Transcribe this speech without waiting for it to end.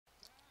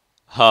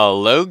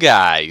Hello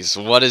guys,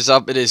 what is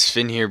up? It is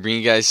Finn here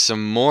bringing you guys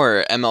some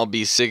more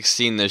MLB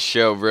 16 The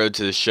Show, Road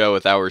to the Show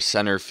with our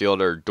center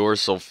fielder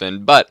Dorsal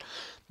Finn. But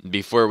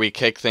before we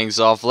kick things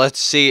off, let's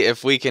see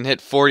if we can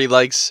hit 40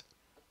 likes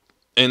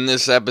in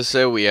this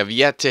episode. We have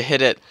yet to hit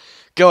it.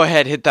 Go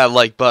ahead, hit that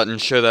like button,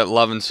 show that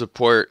love and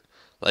support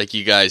like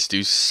you guys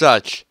do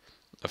such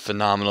a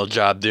phenomenal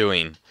job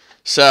doing.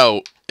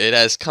 So, it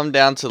has come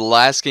down to the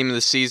last game of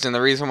the season.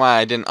 The reason why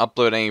I didn't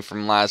upload any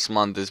from last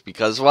month is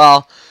because,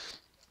 well,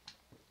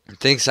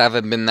 things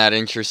haven't been that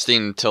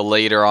interesting until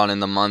later on in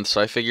the month,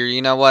 so I figure,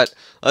 you know what,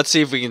 let's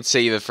see if we can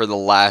save it for the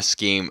last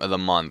game of the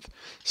month.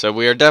 So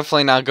we are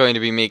definitely not going to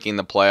be making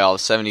the playoffs.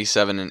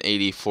 77 and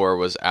 84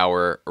 was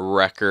our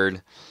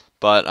record,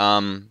 but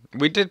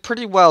we did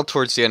pretty well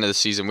towards the end of the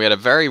season. We had a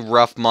very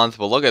rough month,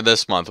 but look at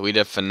this month, we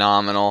did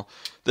phenomenal.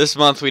 This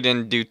month we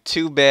didn't do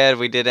too bad,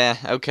 we did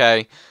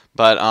okay,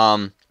 but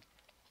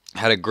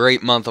had a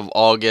great month of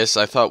August.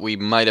 I thought we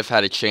might have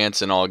had a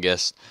chance in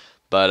August.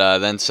 But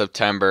then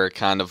September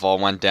kind of all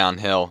went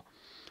downhill.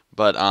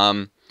 But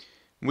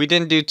we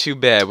didn't do too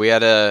bad. We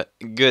had a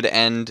good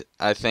end,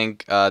 I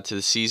think, to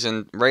the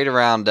season. Right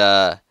around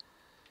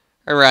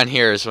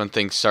here is when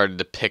things started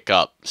to pick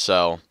up.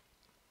 So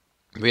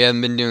we haven't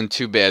been doing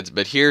too bad.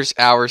 But here's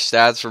our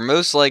stats. We're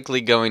most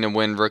likely going to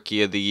win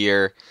Rookie of the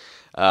Year.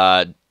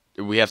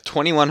 We have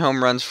 21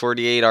 home runs,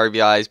 48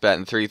 RBIs,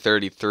 batting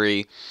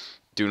 .333.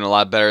 Doing a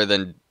lot better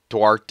than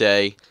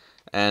Duarte.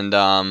 And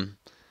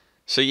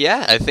so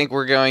yeah, I think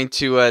we're going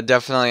to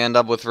definitely end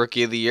up with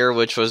Rookie of the Year,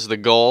 which was the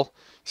goal.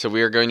 So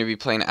we are going to be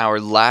playing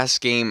our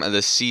last game of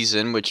the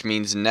season, which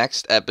means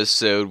next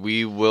episode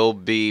we will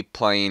be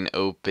playing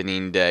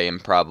opening day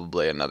and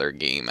probably another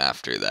game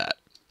after that.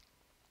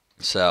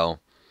 So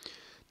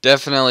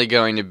definitely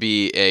going to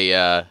be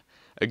a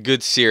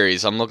good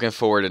series. I'm looking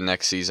forward to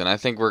next season. I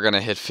think we're going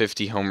to hit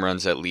 50 home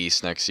runs at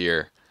least next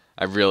year.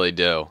 I really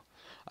do.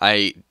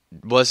 I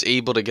was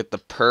able to get the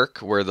perk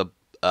where the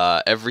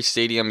every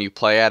stadium you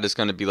play at is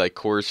going to be like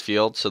Coors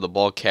Field, so the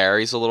ball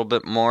carries a little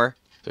bit more.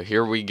 So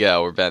here we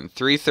go. We're batting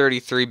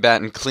 .333,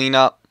 batting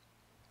cleanup.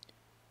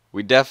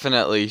 We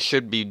definitely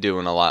should be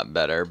doing a lot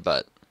better,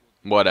 but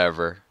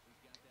whatever.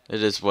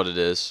 It is what it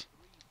is.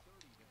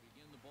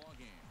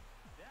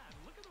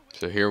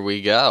 So here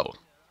we go.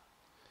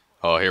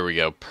 Oh, here we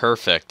go.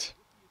 Perfect.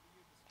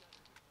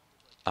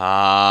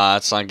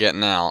 It's not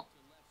getting out.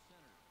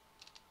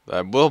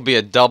 That will be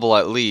a double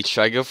at least.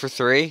 Should I go for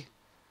 3?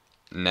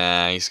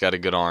 Nah, he's got a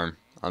good arm.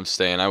 I'm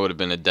staying. I would have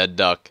been a dead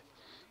duck.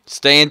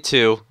 Staying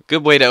 2.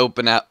 Good way to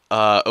open up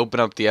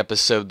the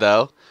episode,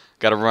 though.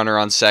 Got a runner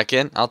on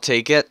second. I'll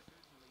take it.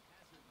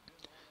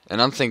 And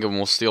I'm thinking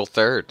we'll steal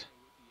third.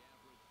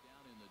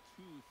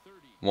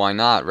 Why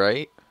not,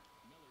 right?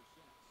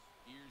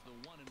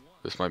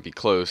 This might be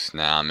close.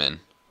 Nah, I'm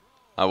in.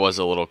 I was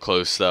a little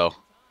close, though.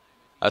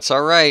 That's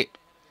alright.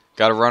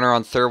 Got a runner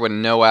on third with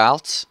no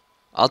outs.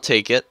 I'll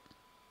take it.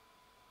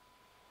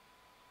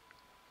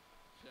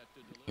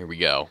 Here we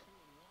go.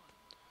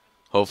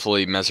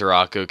 Hopefully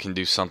Mesoraco can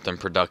do something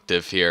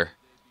productive here.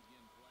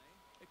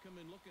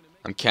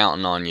 I'm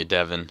counting on you,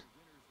 Devin.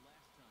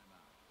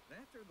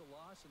 After the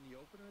loss in the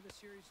opener of the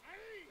series,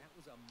 that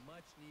was a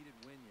much-needed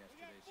win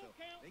yesterday. So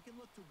they can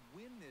look to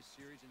win this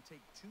series and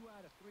take 2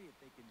 out of 3 if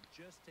they can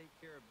just take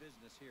care of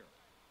business here.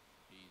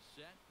 He's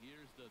set.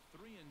 Here's the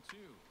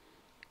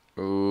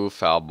 3-2. Ooh,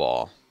 foul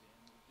ball.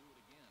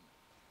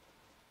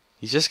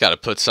 He's just got to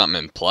put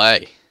something in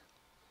play.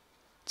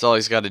 That's all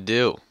he's got to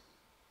do.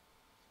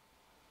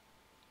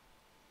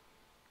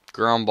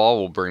 Ground ball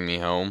will bring me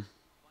home.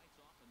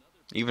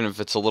 Even if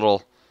it's a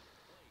little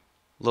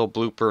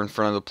blooper in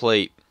front of the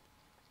plate.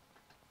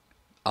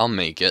 I'll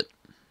make it.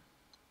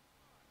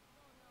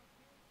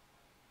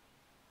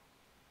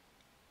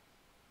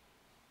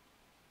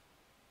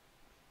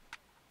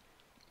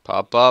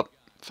 Pop up,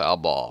 foul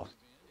ball.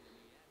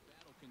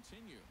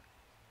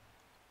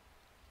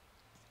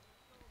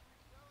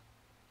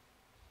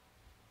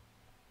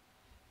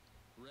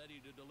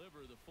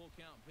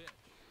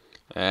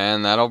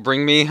 And that'll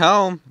bring me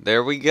home.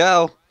 There we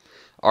go.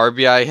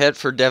 RBI hit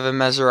for Devin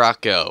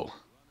Mesoraco.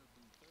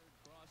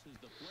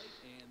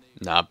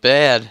 Not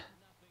bad.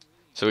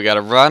 So we got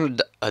a run,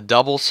 a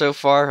double so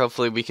far.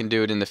 Hopefully we can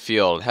do it in the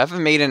field.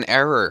 Haven't made an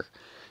error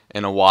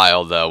in a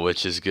while, though,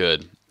 which is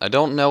good. I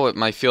don't know what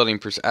my fielding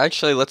percent...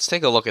 Actually, let's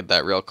take a look at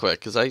that real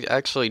quick, because I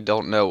actually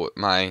don't know what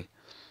my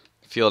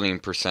fielding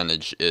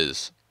percentage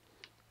is.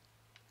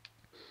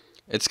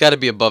 It's got to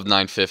be above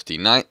 950.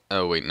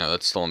 Oh, wait, no,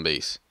 that's stolen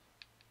base.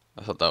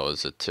 I thought that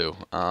was it too.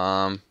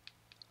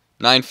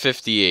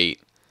 958.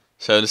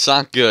 So it's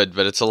not good,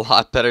 but it's a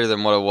lot better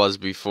than what it was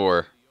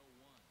before.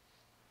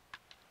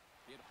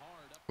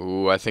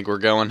 Ooh, I think we're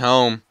going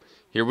home.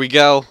 Here we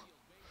go.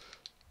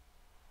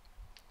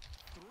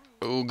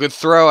 Ooh, good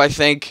throw, I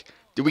think.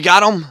 Did we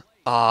got him?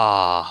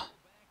 Ah.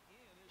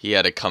 He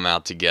had to come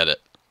out to get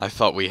it. I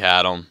thought we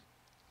had him.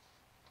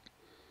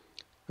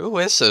 Who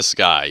is this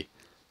guy?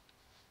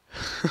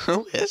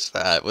 Who is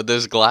that with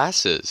those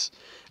glasses?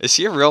 Is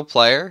he a real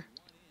player?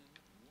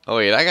 Oh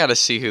wait, I gotta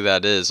see who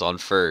that is on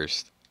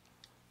first.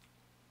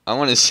 I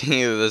want to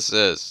see who this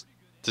is.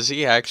 Does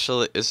he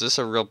actually... Is this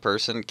a real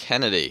person?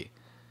 Kennedy.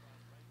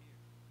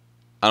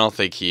 I don't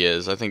think he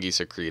is. I think he's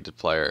a created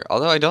player.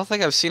 Although I don't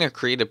think I've seen a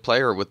created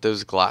player with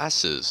those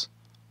glasses.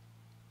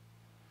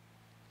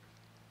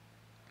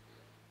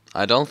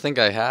 I don't think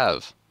I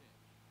have.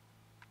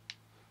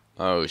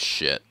 Oh,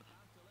 shit.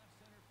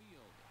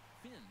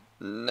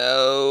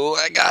 No,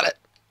 I got it.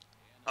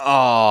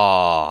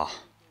 Oh,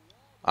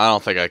 I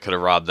don't think I could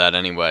have robbed that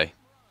anyway.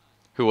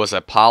 Who was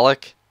that?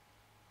 Pollock?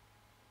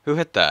 Who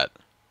hit that?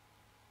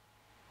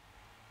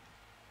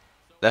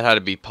 That had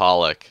to be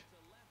Pollock.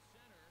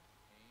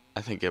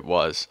 I think it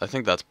was. I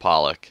think that's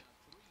Pollock.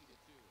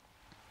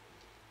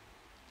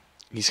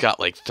 He's got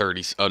like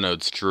 30... Oh, no,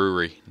 it's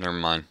Drury. Never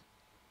mind.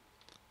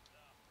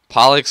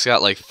 Pollock's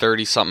got like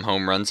 30-something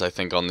home runs, I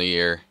think, on the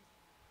year.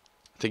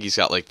 I think he's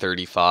got like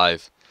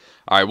 35.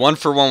 Alright, 1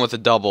 for 1 with a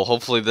double.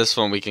 Hopefully this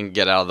one we can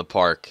get out of the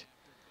park.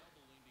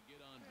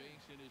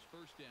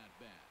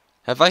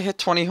 Have I hit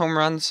 20 home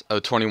runs? Oh,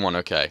 21,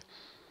 okay.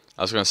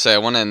 I was going to say, I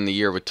want to end the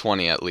year with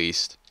 20 at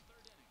least.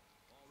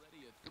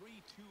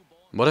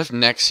 What if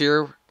next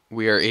year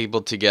we are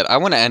able to get... I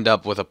want to end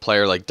up with a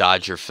player like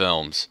Dodger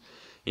Films.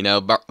 You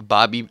know,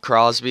 Bobby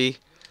Crosby.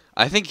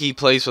 I think he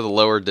plays with a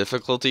lower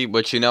difficulty,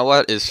 which, you know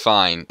what, is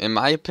fine. In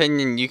my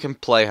opinion, you can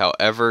play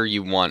however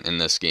you want in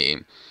this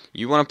game.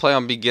 You want to play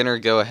on beginner,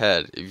 go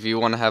ahead. If you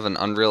want to have an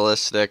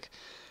unrealistic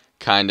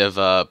kind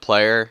of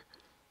player,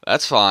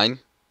 that's fine.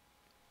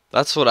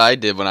 That's what I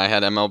did when I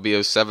had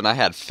MLB 07. I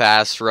had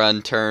fast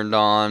run turned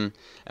on,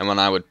 and when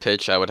I would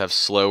pitch, I would have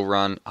slow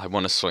run. I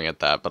want to swing at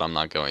that, but I'm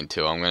not going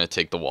to. I'm going to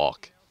take the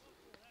walk.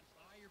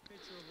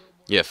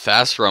 Yeah,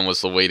 fast run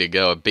was the way to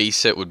go. A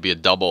base hit would be a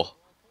double.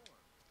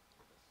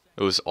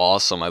 It was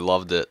awesome. I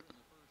loved it.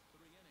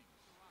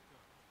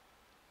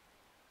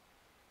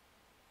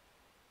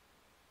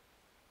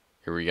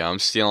 Here we go. I'm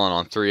stealing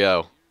on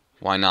 3-0.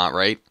 Why not,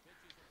 right?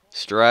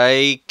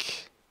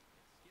 Strike.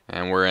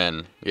 And we're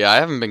in. Yeah, I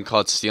haven't been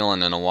caught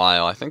stealing in a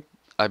while. I think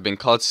I've been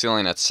caught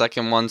stealing at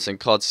second once and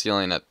caught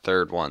stealing at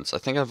third once. I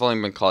think I've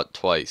only been caught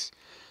twice.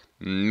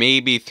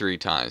 Maybe 3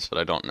 times, but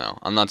I don't know.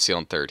 I'm not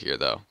stealing third here,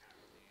 though.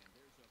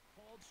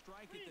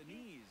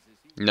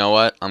 You know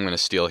what? I'm going to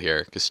steal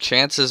here. Because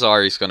chances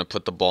are he's going to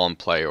put the ball in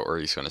play or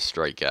he's going to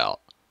strike out.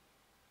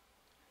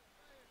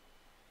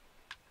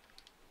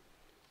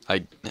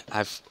 I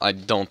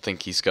don't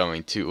think he's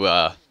going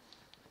to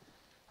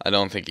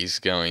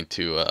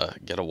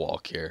get a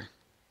walk here.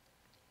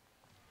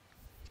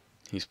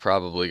 He's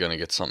probably going to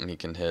get something he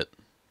can hit.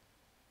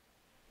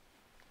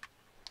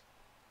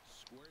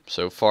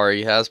 So far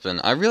he has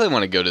been. I really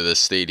want to go to this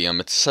stadium.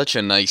 It's such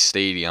a nice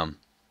stadium.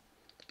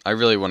 I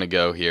really want to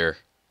go here.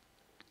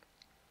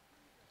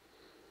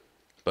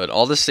 But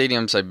all the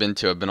stadiums I've been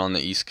to have been on the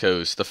East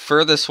Coast. The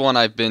furthest one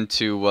I've been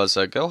to was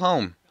go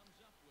home.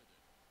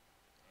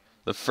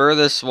 The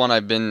furthest one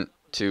I've been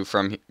to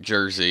from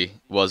Jersey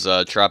was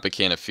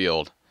Tropicana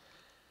Field.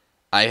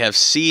 I have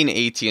seen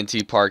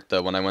AT&T Park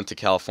though when I went to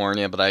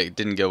California, but I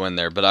didn't go in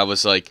there. But I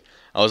was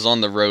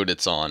on the road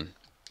it's on.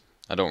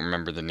 I don't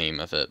remember the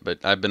name of it,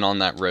 but I've been on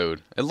that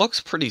road. It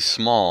looks pretty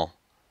small.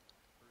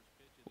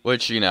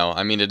 Which, you know,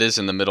 I mean, it is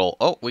in the middle.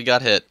 Oh, we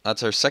got hit.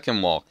 That's our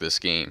second walk this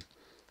game.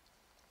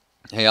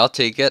 Hey, I'll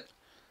take it.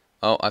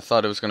 Oh, I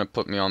thought it was going to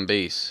put me on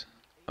base.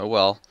 Oh,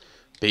 well.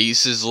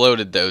 Base is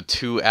loaded, though.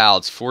 2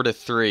 outs.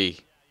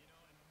 4-3.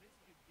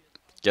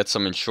 Get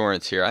some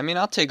insurance here. I mean,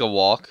 I'll take a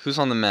walk. Who's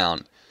on the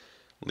mound?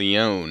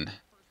 Leone.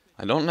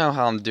 I don't know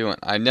how I'm doing.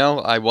 I know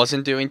I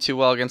wasn't doing too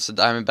well against the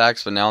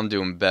Diamondbacks, but now I'm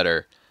doing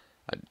better.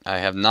 I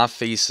have not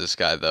faced this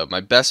guy, though.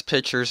 My best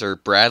pitchers are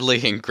Bradley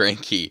and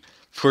Greinke.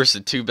 Of course, the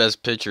 2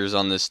 best pitchers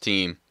on this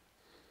team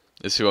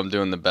is who I'm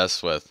doing the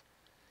best with.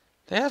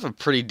 They have a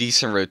pretty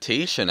decent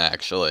rotation,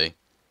 actually.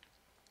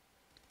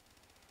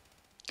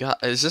 God,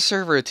 is this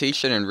their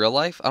rotation in real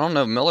life? I don't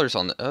know if Miller's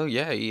on the... Oh,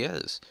 yeah, he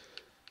is.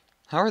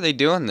 How are they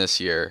doing this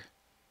year?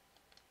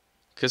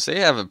 Because they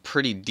have a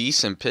pretty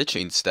decent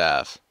pitching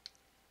staff.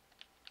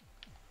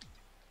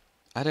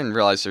 I didn't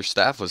realize their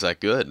staff was that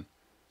good.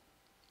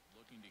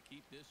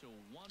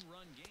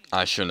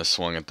 I shouldn't have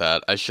swung at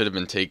that. I should have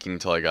been taking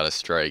until I got a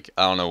strike.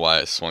 I don't know why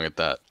I swung at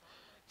that.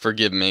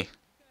 Forgive me.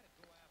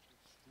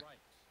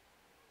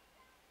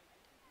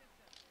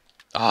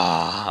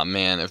 Ah,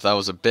 man, if that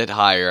was a bit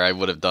higher, I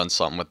would have done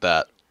something with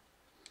that.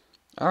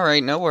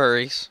 Alright, no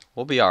worries.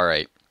 We'll be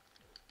alright.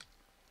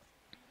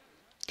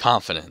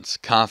 Confidence.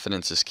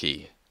 Confidence is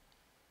key.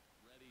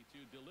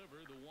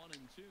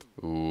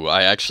 Ooh,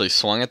 I actually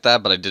swung at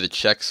that, but I did a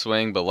check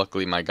swing, but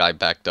luckily my guy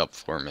backed up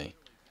for me.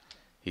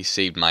 He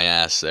saved my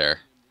ass there.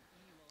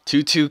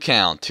 2-2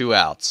 count, 2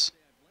 outs.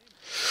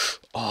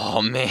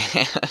 Oh, man,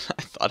 I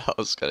thought I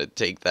was going to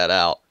take that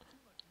out.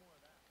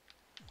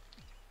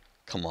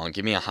 Come on,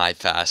 give me a high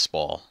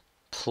fastball.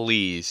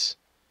 Please.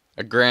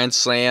 A grand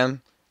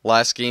slam.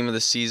 Last game of the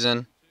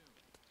season.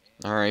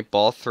 Alright,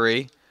 ball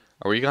 3.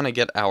 Are we going to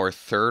get our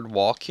 3rd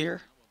walk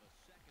here?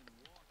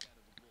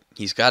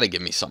 He's got to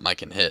give me something I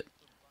can hit.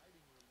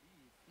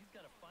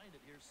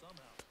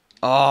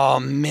 Oh,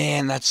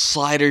 man, that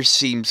slider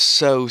seems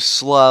so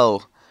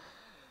slow.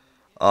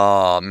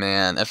 Oh,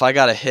 man. If I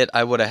got a hit,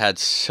 I would have had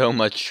so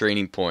much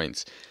training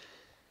points.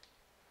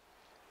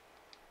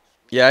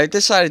 Yeah, I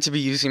decided to be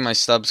using my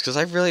stubs because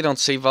I really don't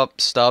save up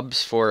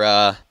stubs for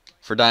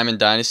Diamond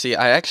Dynasty.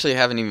 I actually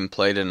haven't even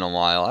played it in a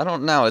while. I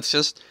don't know. It's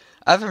just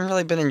I haven't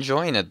really been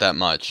enjoying it that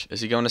much.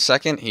 Is he going to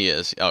second? He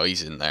is. Oh,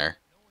 he's in there.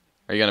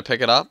 Are you going to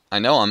pick it up? I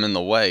know I'm in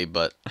the way,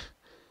 but I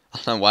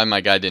don't know why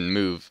my guy didn't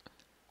move.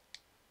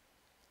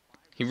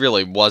 He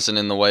really wasn't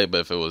in the way, but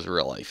if it was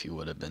real life, he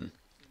would have been.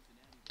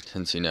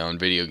 Since, you know, in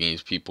video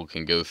games, people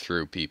can go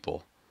through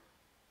people.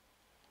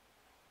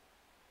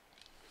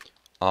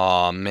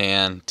 Aw,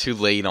 man. Too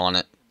late on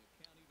it.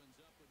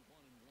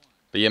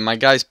 But yeah, my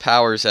guy's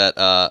power's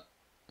at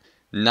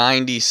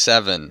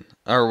 97.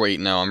 Or wait,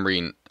 no, I'm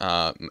reading.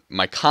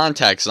 My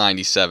contact's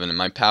 97, and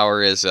my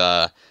power is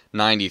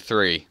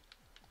 93.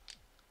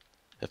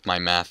 If my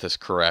math is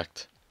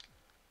correct.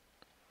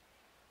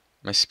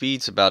 My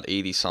speed's about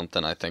 80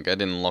 something, I think. I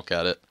didn't look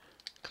at it.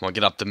 Come on,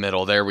 get up the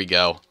middle. There we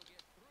go.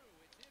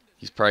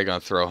 He's probably going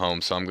to throw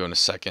home, so I'm going to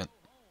second.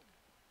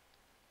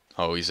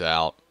 Oh, he's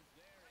out.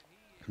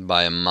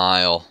 By a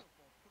mile.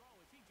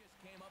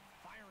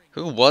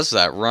 Who was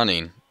that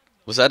running?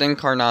 Was that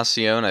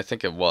Encarnacion? I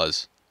think it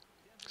was.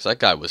 Because that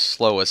guy was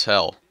slow as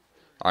hell.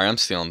 Alright, I'm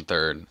stealing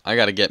third. I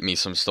got to get me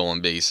some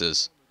stolen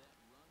bases.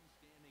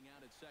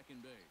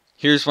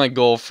 Here's my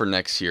goal for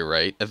next year,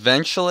 right?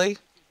 Eventually,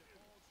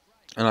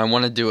 and I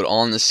want to do it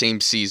all in the same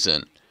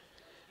season,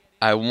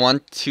 I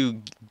want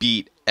to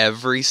beat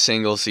every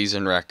single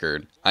season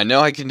record. I know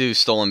I can do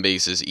stolen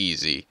bases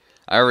easy.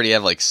 I already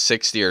have like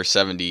 60 or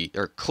 70,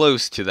 or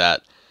close to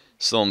that,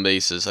 stolen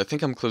bases. I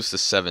think I'm close to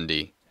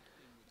 70.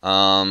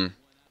 Home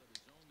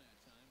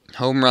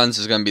runs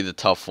is going to be the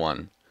tough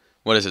one.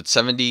 What is it,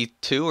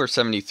 72 or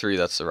 73?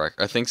 That's the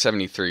record. I think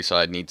 73, so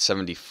I'd need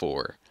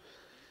 74.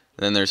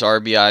 And then there's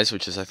RBIs,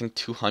 which is I think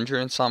 200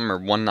 and something, or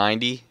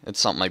 190. It's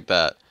something like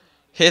that.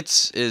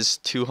 Hits is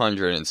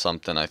 200 and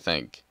something, I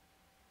think.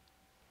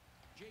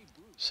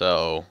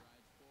 So,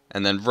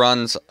 and then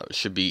runs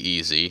should be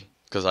easy,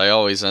 because I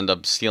always end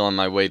up stealing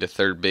my way to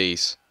third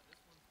base.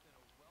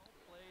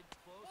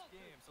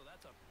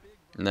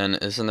 And then,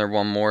 isn't there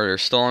one more?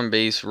 There's stolen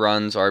base,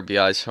 runs,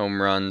 RBIs,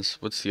 home runs.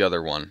 What's the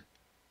other one?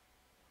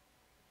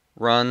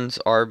 Runs,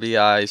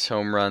 RBIs,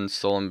 home runs,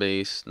 stolen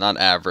base. Not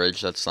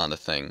average, that's not a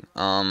thing.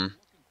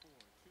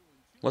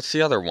 What's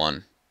the other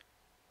one?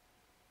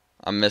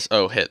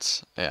 Oh,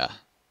 hits. Yeah,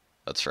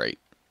 that's right.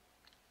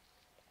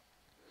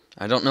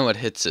 I don't know what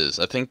hits is.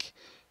 I think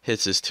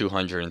hits is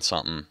 200 and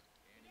something.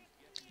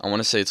 I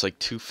want to say it's like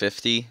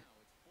 250.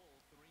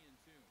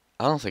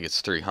 I don't think it's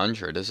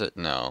 300, is it?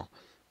 No.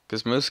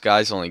 Because most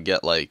guys only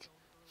get like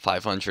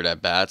 500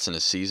 at-bats in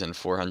a season,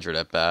 400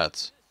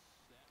 at-bats.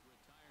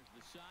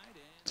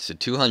 So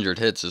 200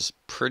 hits is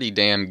pretty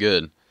damn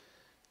good.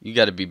 You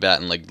got to be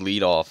batting like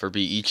leadoff or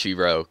be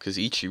Ichiro, because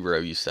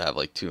Ichiro used to have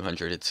like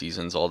 200 hit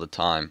seasons all the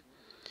time.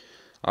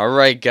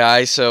 Alright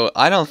guys, so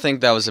I don't think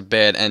that was a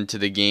bad end to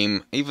the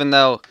game, even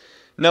though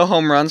no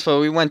home runs, but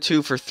we went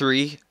 2 for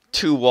 3,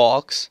 2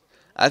 walks.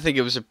 I think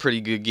it was a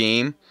pretty good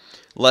game.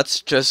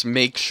 Let's just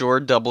make sure,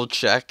 double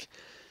check,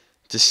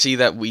 to see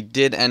that we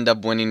did end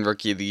up winning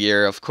Rookie of the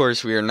Year. Of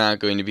course, we are not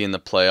going to be in the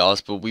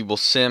playoffs, but we will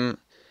sim.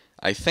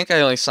 I think I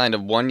only signed a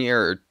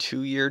 1-year or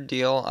 2-year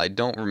deal. I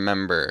don't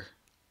remember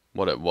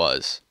what it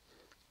was.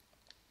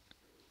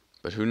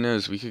 But who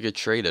knows, we could get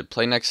traded.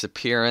 Play next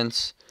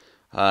appearance.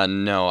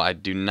 No, I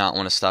do not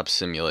want to stop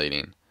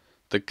simulating.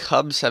 The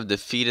Cubs have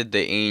defeated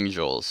the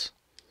Angels.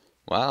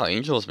 Wow,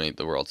 Angels made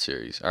the World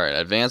Series. Alright,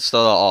 advanced to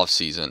the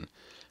offseason.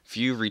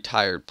 Few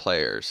retired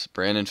players.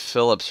 Brandon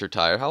Phillips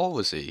retired. How old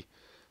was he?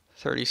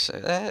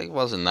 36. He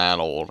wasn't that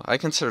old. I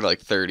consider like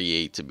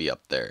 38 to be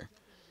up there.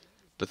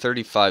 But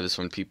 35 is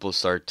when people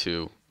start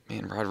to...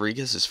 Man,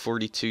 Rodriguez is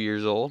 42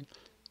 years old?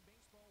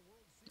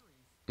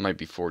 Might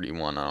be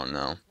 41, I don't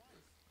know.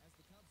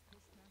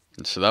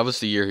 And so that was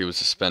the year he was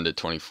suspended,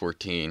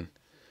 2014.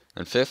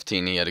 And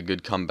 15, he had a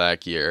good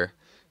comeback year.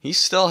 He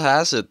still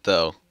has it,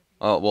 though.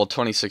 Oh, well,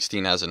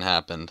 2016 hasn't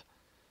happened.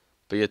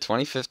 But yeah,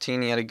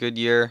 2015, he had a good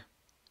year.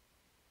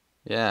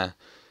 Yeah.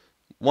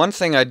 One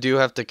thing I do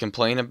have to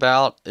complain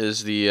about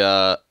is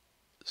the,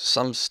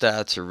 some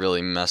stats are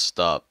really messed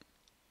up.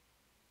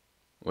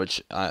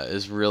 Which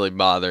is really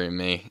bothering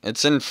me.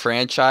 It's in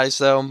franchise,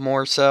 though,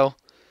 more so.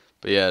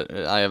 But yeah,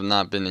 I have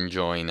not been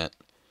enjoying it.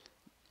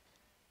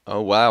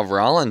 Oh, wow,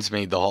 Rollins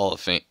made the Hall of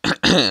Fame.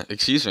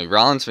 Excuse me,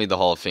 Rollins made the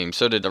Hall of Fame.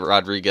 So did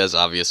Rodriguez,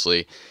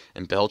 obviously,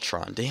 and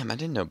Beltran. Damn, I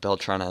didn't know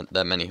Beltran had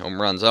that many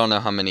home runs. I don't know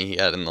how many he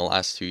had in the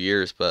last 2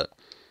 years, but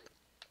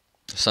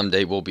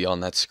someday we'll be on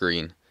that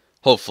screen.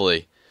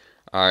 Hopefully.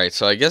 Alright,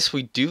 so I guess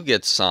we do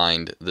get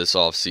signed this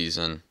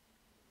offseason.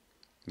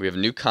 We have a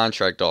new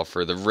contract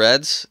offer. The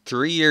Reds,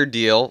 3-year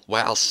deal.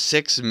 Wow,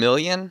 $6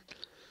 million?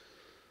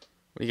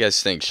 What do you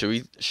guys think?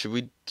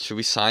 Should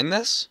we sign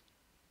this?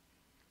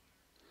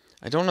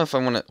 I don't know if I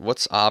want to...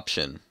 What's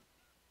option?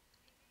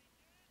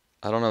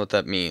 I don't know what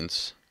that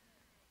means.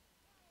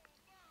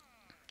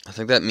 I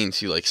think that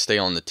means you like stay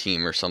on the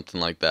team or something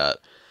like that.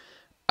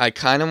 I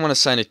kind of want to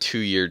sign a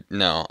 2-year.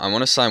 No, I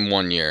want to sign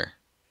 1 year.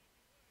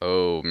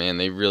 Oh man,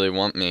 they really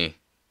want me.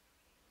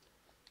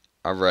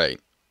 All right.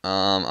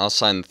 I'll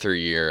sign the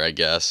 3-year, I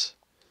guess.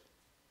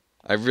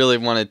 I really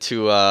wanted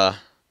to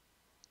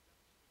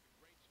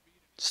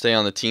stay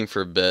on the team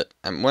for a bit.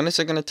 And when is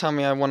it gonna tell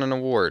me I won an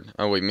award?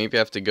 Oh wait, maybe I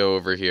have to go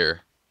over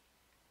here.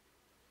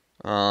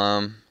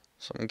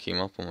 Something came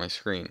up on my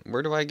screen.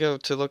 Where do I go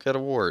to look at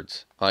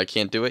awards? Oh, I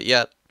can't do it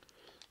yet.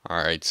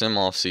 Alright, sim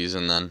off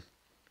season then.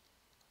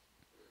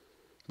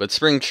 But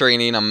spring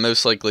training, I'm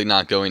most likely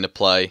not going to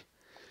play.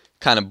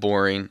 Kind of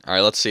boring.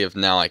 Alright, let's see if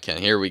now I can.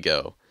 Here we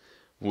go.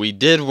 We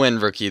did win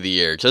Rookie of the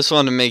Year. Just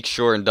wanted to make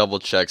sure and double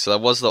check. So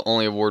that was the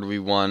only award we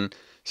won.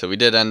 So we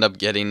did end up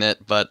getting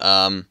it. But,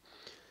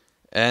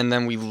 and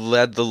then we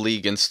led the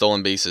league in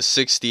stolen bases,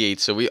 68.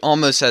 So we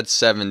almost had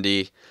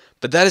 70.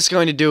 But that is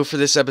going to do it for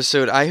this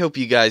episode. I hope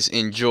you guys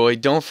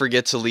enjoyed. Don't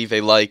forget to leave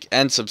a like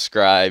and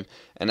subscribe.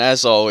 And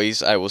as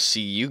always, I will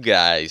see you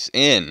guys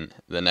in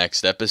the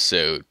next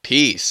episode.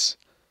 Peace.